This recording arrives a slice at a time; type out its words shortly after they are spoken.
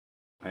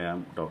I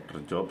am Dr.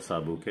 Job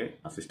Sabuke,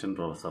 Assistant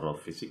Professor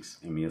of Physics,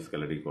 MES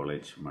Kaladi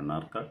College,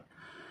 Mannarkad,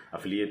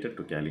 affiliated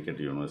to Calicut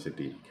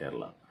University,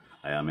 Kerala.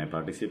 I am a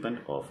participant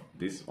of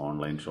this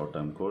online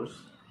short-term course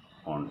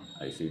on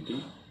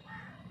ICT,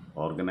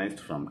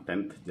 organized from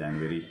 10th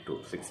January to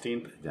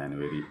 16th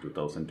January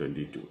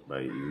 2022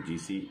 by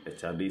UGC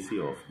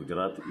HRDC of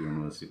Gujarat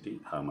University,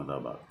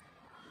 Ahmedabad.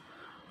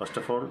 First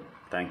of all,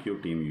 thank you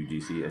Team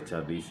UGC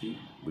HRDC,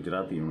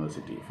 Gujarat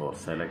University for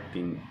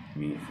selecting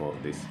me for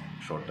this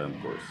short-term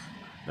course.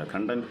 The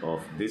content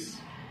of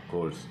this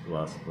course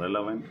was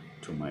relevant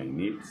to my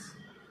needs.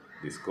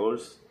 This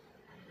course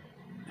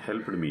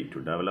helped me to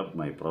develop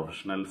my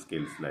professional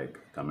skills like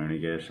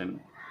communication,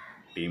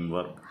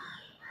 teamwork,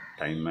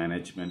 time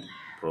management,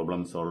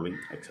 problem solving,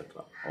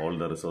 etc. All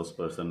the resource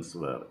persons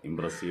were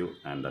impressive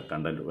and the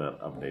content were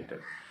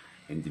updated.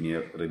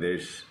 Engineer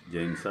Ridesh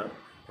Jain sir,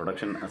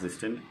 Production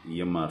Assistant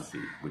EMRC,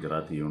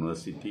 Gujarat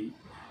University,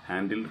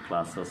 handled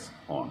classes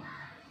on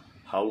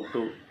how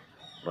to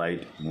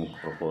write MOOC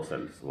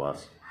proposals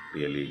was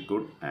really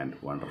good and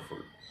wonderful,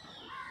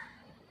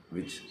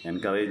 which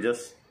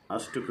encourages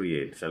us to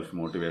create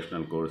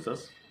self-motivational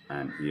courses,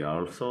 and he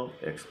also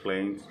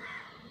explains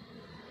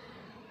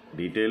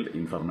detailed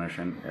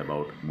information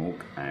about MOOC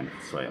and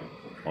SWAYAM.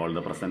 All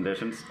the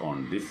presentations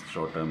on these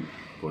short-term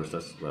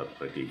courses were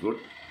pretty good.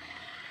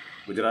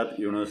 Gujarat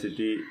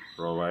University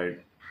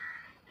provide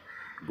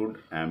good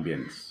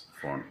ambience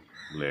for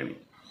learning.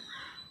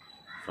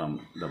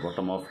 From the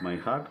bottom of my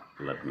heart,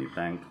 let me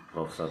thank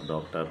Professor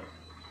Dr.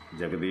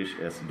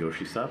 Jagadish S.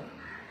 Joshi sir,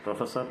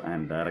 Professor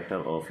and Director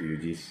of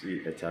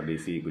UGC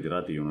HRDC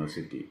Gujarat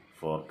University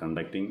for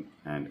conducting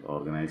and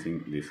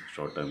organizing this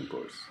short-term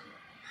course.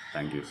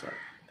 Thank you, sir.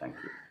 Thank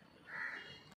you.